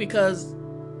helped, because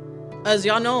as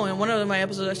y'all know, in one of my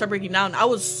episodes I started breaking down. I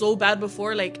was so bad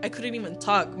before, like, I couldn't even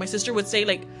talk. My sister would say,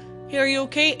 like, hey, are you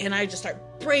okay? And I just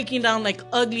start breaking down, like,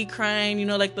 ugly crying,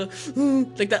 like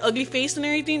the ugly face and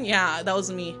everything. Yeah, that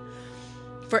was me.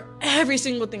 For every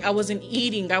single thing. I wasn't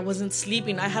eating, I wasn't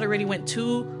sleeping. I had already went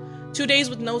two days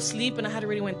with no sleep, and I had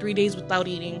already went 3 days without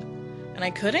eating, and I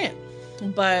couldn't.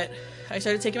 But I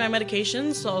started taking my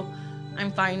medications, so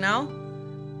I'm fine now.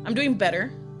 I'm doing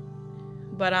better,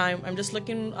 but I'm just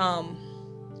looking. I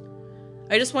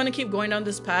just want to keep going down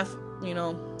this path. I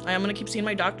am gonna keep seeing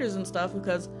my doctors and stuff,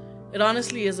 because it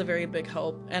honestly is a very big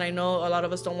help. And I know a lot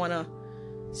of us don't want to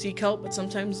seek help, but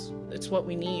sometimes it's what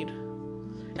we need.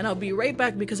 And I'll be right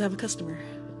back because I have a customer.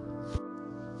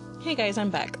 Hey guys, I'm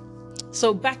back.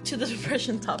 So back to the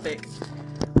depression topic.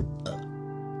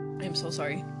 I'm so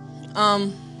sorry.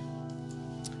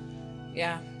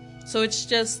 Yeah. So it's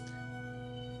just,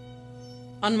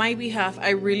 on my behalf,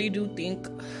 I really do think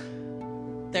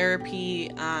therapy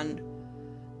and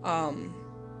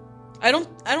I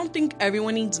don't think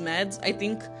everyone needs meds.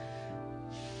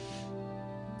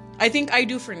 I think I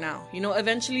do for now.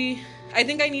 Eventually, I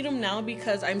think I need them now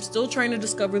because I'm still trying to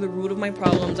discover the root of my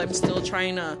problems. I'm still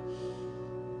trying to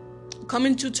come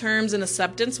into terms and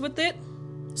acceptance with it.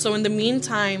 So in the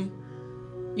meantime,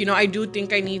 I do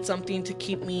think I need something to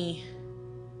keep me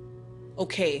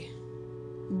okay.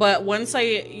 But once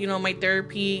my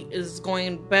therapy is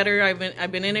going better,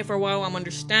 I've been in it for a while. I'm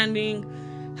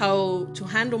understanding how to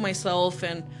handle myself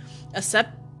and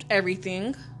accept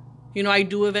everything. I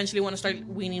do eventually want to start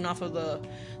weaning off of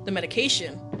the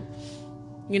medication.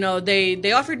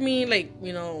 They offered me, like,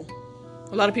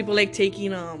 a lot of people like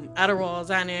taking Adderall,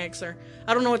 Xanax, or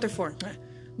I don't know what they're for.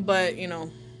 But,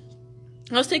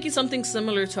 I was taking something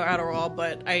similar to Adderall,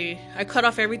 but I cut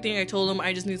off everything. I told them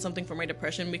I just need something for my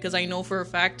depression because I know for a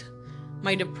fact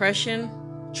my depression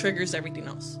triggers everything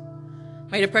else.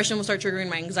 My depression will start triggering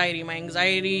my anxiety. My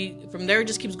anxiety from there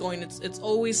just keeps going. It's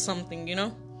always something,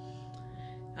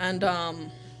 And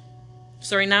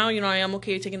so right now, I am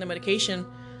okay taking the medication,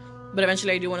 but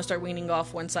eventually I do want to start weaning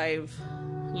off once I've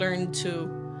learned to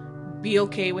be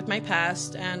okay with my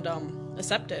past and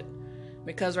accept it.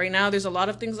 Because right now there's a lot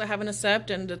of things I haven't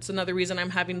accepted, and that's another reason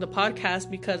I'm having the podcast,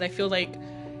 because I feel like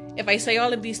if I say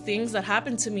all of these things that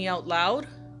happened to me out loud,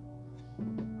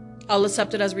 I'll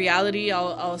accept it as reality.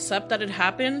 I'll accept that it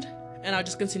happened, and I'll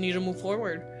just continue to move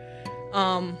forward.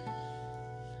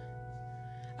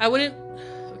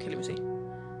 Okay, let me see.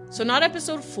 So not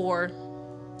episode 4,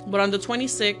 but on the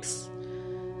 26th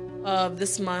of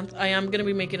this month, I am going to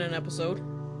be making an episode.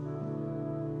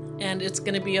 And it's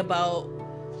going to be about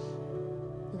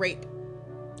rape.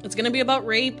 It's going to be about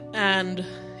rape, and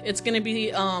it's going to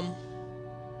be, I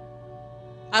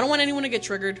don't want anyone to get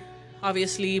triggered,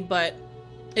 obviously, but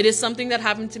it is something that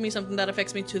happened to me, something that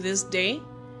affects me to this day.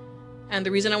 And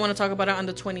the reason I want to talk about it on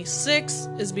the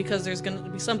 26th is because there's going to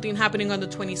be something happening on the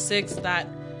 26th that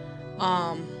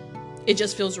it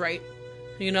just feels right,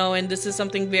 and this is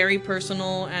something very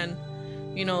personal, and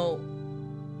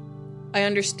I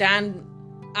understand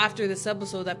after this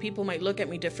episode that people might look at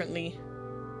me differently,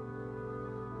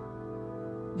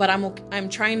 but I'm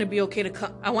trying to be okay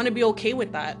I want to be okay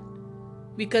with that,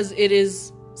 because it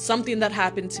is something that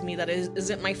happened to me that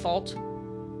isn't my fault,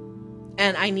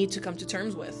 and I need to come to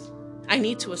terms with. I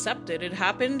need to accept it. It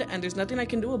happened, and there's nothing I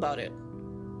can do about it.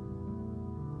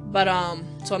 But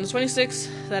so on the 26th,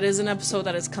 that is an episode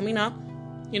that is coming up,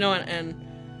 and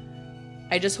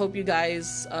I just hope you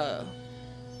guys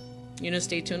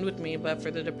stay tuned with me. But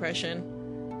for the depression,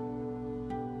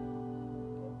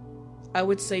 I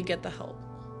would say get the help.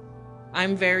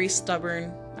 I'm very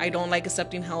stubborn. I don't like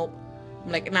accepting help.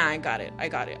 I'm like, nah, I got it.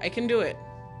 I can do it.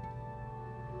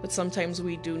 But sometimes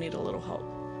we do need a little help.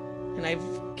 And I've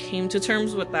came to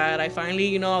terms with that. I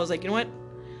finally, I was like, you know what?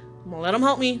 I'm going to let them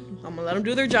help me. I'm going to let them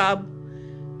do their job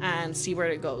and see where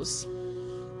it goes.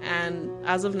 And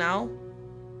as of now,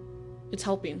 it's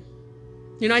helping.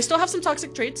 I still have some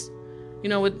toxic traits,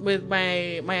 with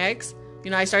my ex.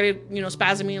 I started,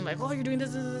 spasming and like, oh, you're doing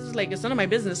this. Like, it's none of my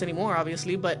business anymore,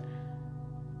 obviously, but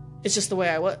it's just the way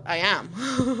I am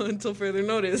until further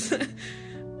notice.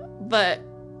 But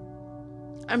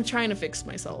I'm trying to fix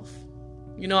myself.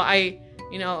 And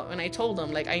I told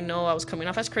him, like, I know I was coming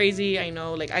off as crazy. I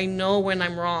know when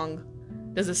I'm wrong.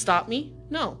 Does it stop me?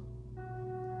 No.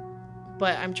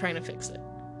 But I'm trying to fix it.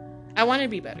 I want to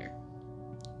be better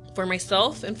for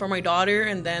myself and for my daughter.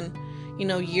 And then,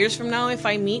 years from now, if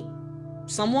I meet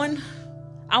someone,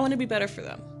 I want to be better for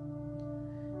them.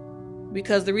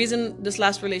 Because the reason this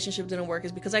last relationship didn't work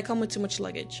is because I come with too much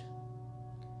luggage.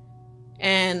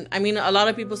 And I mean, a lot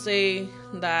of people say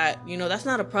that, that's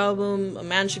not a problem. A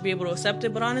man should be able to accept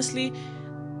it. But honestly,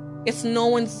 it's no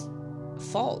one's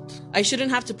fault. I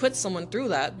shouldn't have to put someone through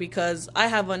that because I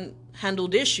have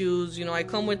unhandled issues. I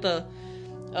come with a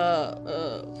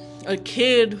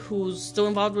kid who's still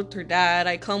involved with her dad.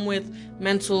 I come with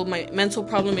my mental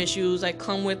problem issues. I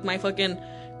come with my fucking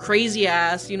crazy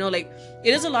ass. It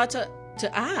is a lot to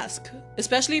ask,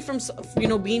 especially from,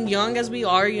 being young as we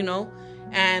are,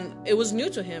 and it was new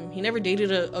to him. He never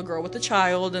dated a girl with a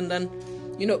child. And then,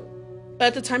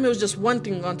 at the time it was just one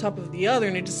thing on top of the other,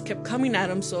 and it just kept coming at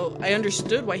him. So I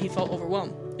understood why he felt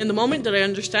overwhelmed. In the moment, did I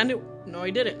understand it? No, I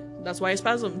didn't. That's why I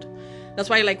spasmed. That's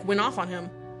why I went off on him.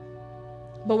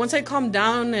 But once I calmed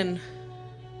down and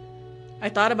I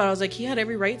thought about it, I was like, he had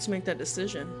every right to make that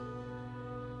decision.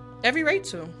 Every right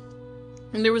to.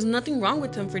 And there was nothing wrong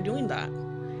with him for doing that.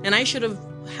 And I should have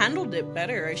handled it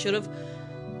better. I should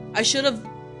have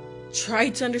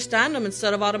tried to understand him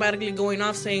instead of automatically going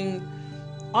off saying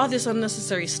all this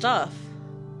unnecessary stuff.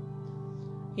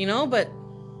 But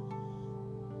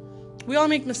we all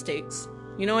make mistakes,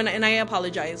 and I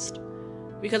apologized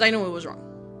because I know it was wrong.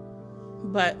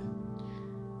 But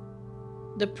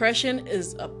depression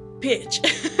is a bitch.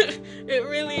 It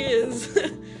really is.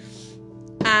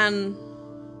 And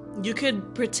you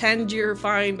could pretend you're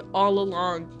fine all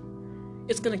along.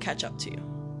 It's gonna catch up to you.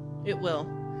 It will.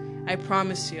 I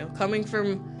promise you. Coming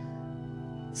from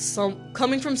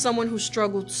someone who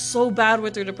struggled so bad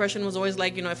with their depression, was always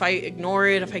like, if I ignore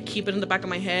it, if I keep it in the back of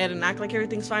my head and act like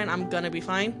everything's fine, I'm gonna be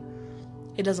fine.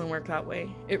 It doesn't work that way.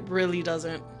 It really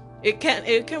doesn't. It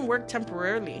can work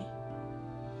temporarily.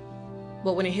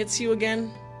 But when it hits you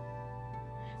again,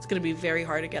 it's gonna be very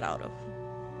hard to get out of.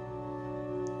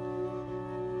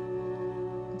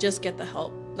 Just get the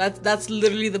help. That's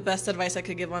literally the best advice I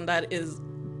could give on that, is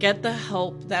get the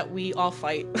help that we all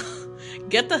fight.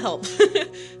 Get the help.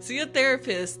 See a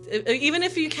therapist. Even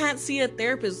if you can't see a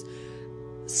therapist,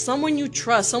 someone you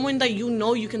trust, someone that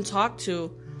you can talk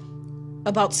to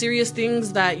about serious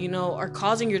things that are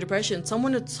causing your depression.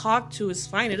 Someone to talk to is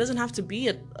fine. It doesn't have to be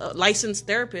a licensed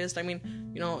therapist. I mean,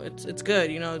 it's good.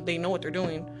 They know what they're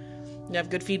doing. They have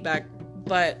good feedback.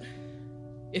 But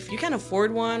if you can't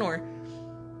afford one, or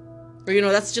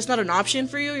that's just not an option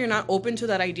for you, you're not open to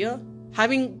that idea,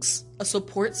 having a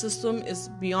support system is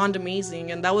beyond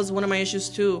amazing. And that was one of my issues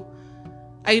too.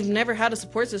 I've never had a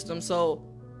support system, so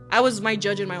I was my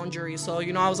judge and my own jury. So,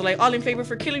 I was like, all in favor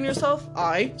for killing yourself?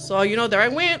 So, there I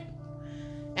went.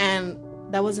 And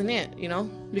that wasn't it,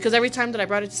 because every time that I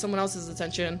brought it to someone else's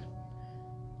attention,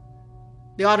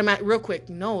 they real quick,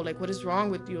 no, like, what is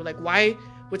wrong with you? Like, why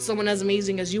would someone as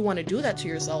amazing as you want to do that to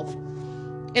yourself?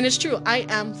 And it's true, I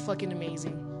am fucking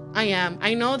amazing. I am.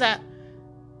 I know that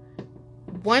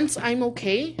once I'm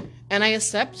okay and I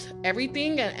accept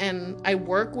everything and I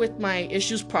work with my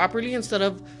issues properly instead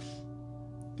of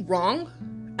wrong,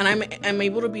 and I'm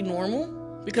able to be normal,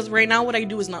 because right now what I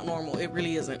do is not normal. It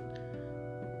really isn't.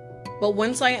 But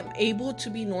once I am able to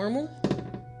be normal,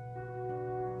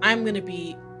 I'm gonna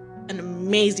be an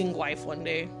amazing wife one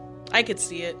day. I could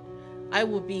see it. I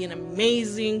will be an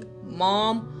amazing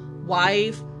mom,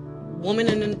 wife, woman,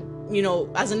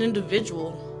 and as an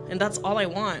individual. And that's all I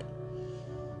want.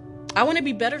 I want to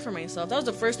be better for myself. That was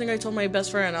the first thing I told my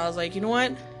best friend. I was like, you know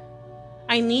what?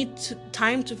 I need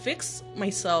time to fix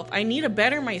myself. I need to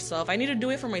better myself. I need to do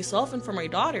it for myself and for my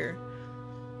daughter.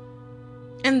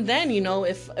 And then,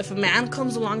 if a man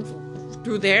comes along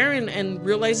through there and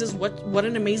realizes what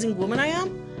an amazing woman I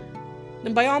am,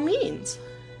 then by all means.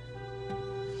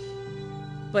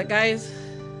 But guys,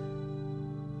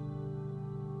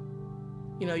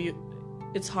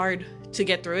 it's hard to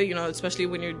get through it, especially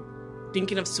when you're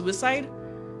thinking of suicide,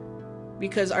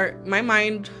 because my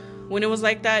mind, when it was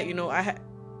like that,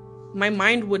 my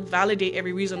mind would validate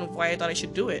every reason of why I thought I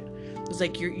should do it. It's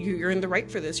like, you're in the right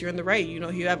for this. You're in the right.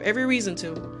 You have every reason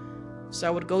to. So I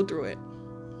would go through it.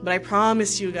 But I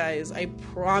promise you guys, it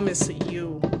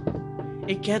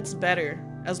gets better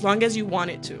as long as you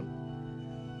want it to.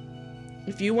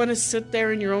 If you want to sit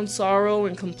there in your own sorrow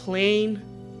and complain,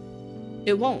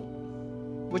 it won't.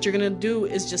 What you're going to do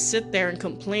is just sit there and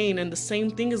complain, and the same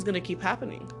thing is going to keep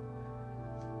happening.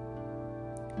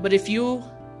 But if you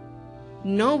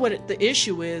know what the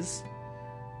issue is,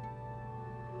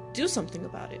 do something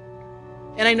about it.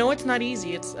 And I know it's not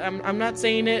easy. I'm not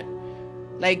saying it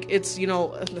like it's,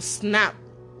 a snap,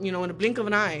 in a blink of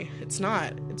an eye. It's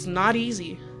not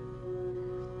easy.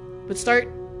 But start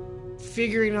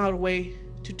figuring out a way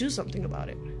to do something about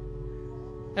it.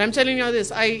 And I'm telling you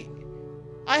this, I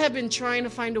have been trying to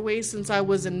find a way since I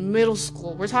was in middle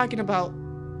school. We're talking about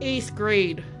 8th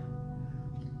grade.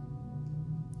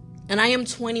 And I am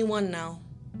 21 now.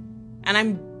 And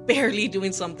I'm barely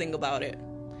doing something about it.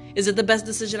 Is it the best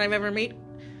decision I've ever made?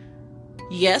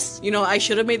 Yes. I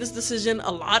should have made this decision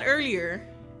a lot earlier.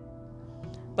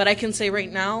 But I can say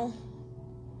right now,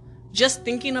 just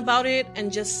thinking about it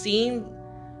and just seeing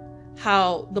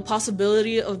how the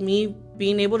possibility of me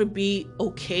being able to be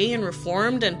okay and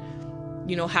reformed and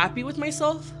happy with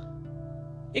myself,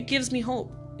 it gives me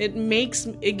hope. It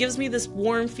gives me this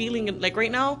warm feeling. Like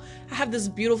right now, I have this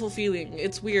beautiful feeling.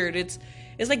 It's weird. It's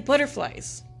like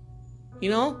butterflies,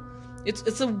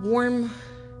 it's a warm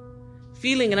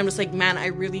feeling. And I'm just like, man, I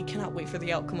really cannot wait for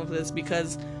the outcome of this,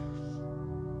 because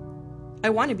I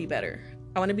want to be better.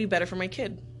 I want to be better for my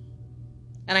kid.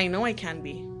 And I know I can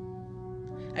be.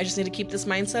 I just need to keep this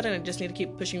mindset, and I just need to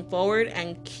keep pushing forward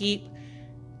and keep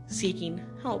seeking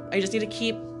help. I just need to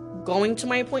keep going to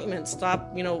my appointments.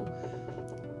 Stop,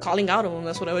 calling out of them.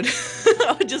 That's what I would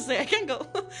I would just say. I can't go.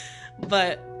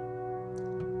 But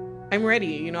I'm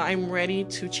ready. I'm ready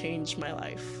to change my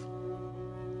life.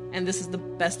 And this is the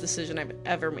best decision I've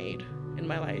ever made in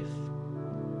my life.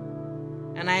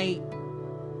 And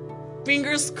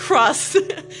fingers crossed,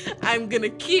 I'm gonna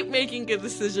keep making good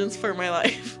decisions for my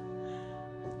life.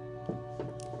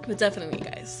 But definitely,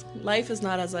 guys, life is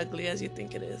not as ugly as you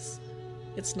think it is.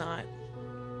 It's not.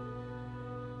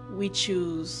 We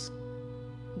choose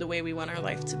the way we want our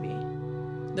life to be.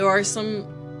 There are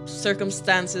some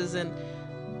circumstances and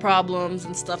problems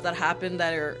and stuff that happen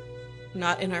that are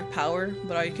not in our power,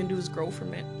 but all you can do is grow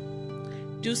from it.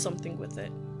 Do something with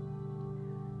it.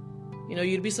 You know,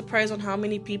 you'd be surprised on how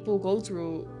many people go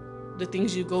through the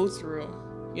things you go through.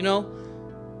 You know,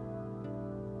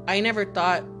 I never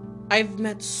thought, I've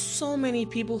met so many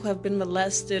people who have been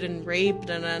molested and raped,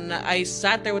 and I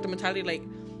sat there with the mentality like,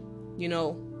 you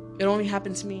know, it only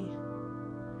happened to me.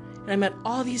 And I met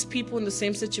all these people in the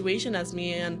same situation as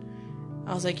me, and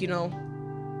I was like, you know,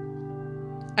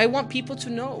 I want people to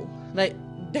know that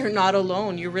they're not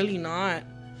alone. You're really not.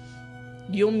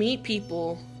 You'll meet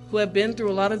people who have been through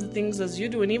a lot of the things as you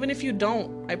do, and even if you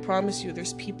don't, I promise you,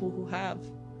 there's people who have.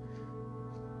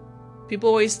 People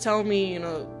always tell me, you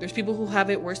know, there's people who have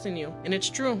it worse than you, and it's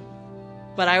true.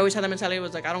 But I always had that mentality. It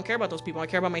was like, I don't care about those people. I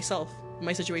care about myself.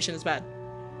 My situation is bad.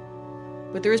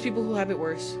 But there is people who have it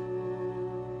worse.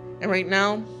 And right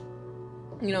now,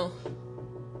 you know,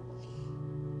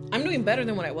 I'm doing better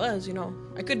than what I was, you know.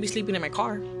 I could be sleeping in my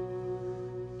car,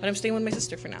 but I'm staying with my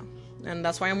sister for now. And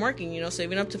that's why I'm working, you know,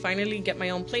 saving up to finally get my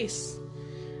own place.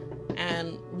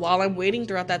 And while I'm waiting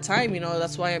throughout that time, you know,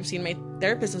 that's why I'm seeing my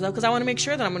therapist and stuff, because I want to make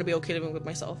sure that I'm going to be okay living with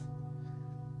myself.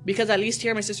 Because at least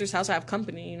here at my sister's house, I have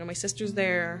company. You know, my sister's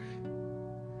there.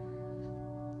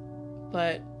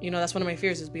 But, you know, that's one of my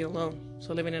fears, is being alone.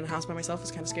 So living in a house by myself is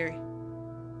kind of scary.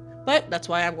 But that's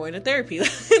why I'm going to therapy.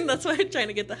 That's why I'm trying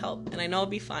to get the help. And I know I'll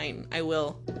be fine. I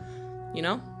will. You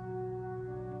know?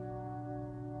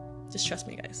 Just trust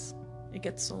me, guys. It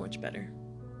gets so much better.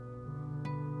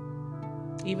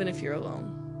 Even if you're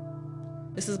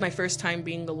alone. This is my first time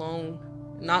being alone.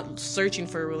 Not searching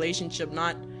for a relationship.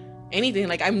 Not anything.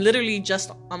 Like, I'm literally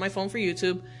just on my phone for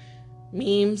YouTube.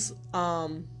 Memes.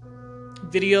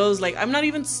 Videos. Like, I'm not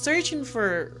even searching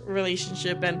for a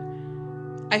relationship.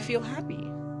 And I feel happy.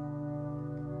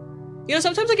 You know,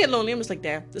 sometimes I get lonely. I'm just like,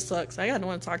 damn, this sucks. I got no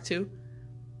one to talk to.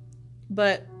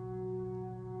 But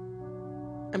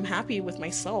I'm happy with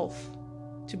myself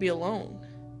to be alone.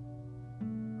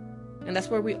 And that's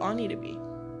where we all need to be.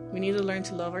 We need to learn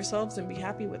to love ourselves and be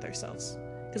happy with ourselves.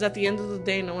 Because at the end of the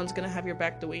day, no one's going to have your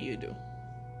back the way you do.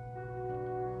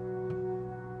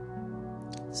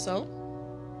 So,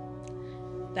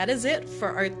 that is it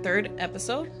for our third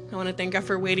episode. I want to thank God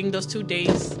for waiting those 2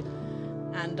 days.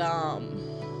 And,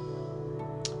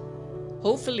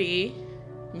 hopefully,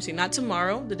 let me see, not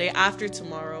tomorrow, the day after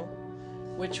tomorrow,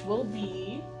 which will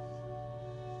be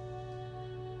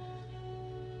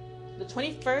the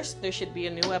 21st, there should be a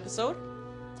new episode.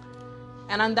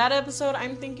 And on that episode,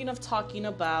 I'm thinking of talking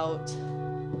about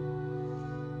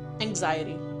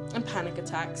anxiety and panic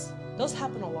attacks. Those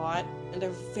happen a lot, and they're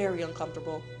very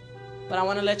uncomfortable. But I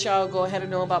want to let y'all go ahead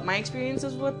and know about my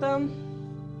experiences with them.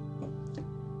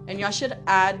 And y'all should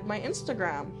add my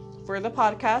Instagram for the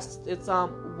podcast. It's a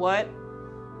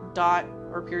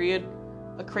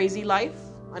crazy life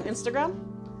on Instagram.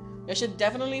 You should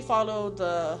definitely follow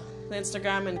the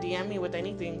Instagram and DM me with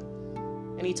anything,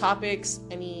 any topics,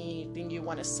 anything you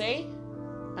want to say,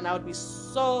 and I would be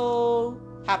so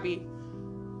happy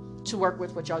to work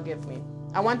with what y'all give me.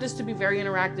 I want this to be very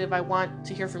interactive. I want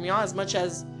to hear from y'all as much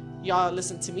as y'all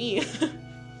listen to me.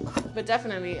 But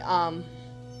definitely,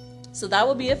 so that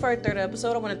will be it for our third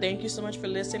episode. I want to thank you so much for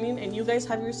listening, and you guys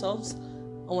have yourselves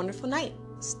a wonderful night.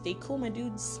 Stay cool, my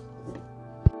dudes.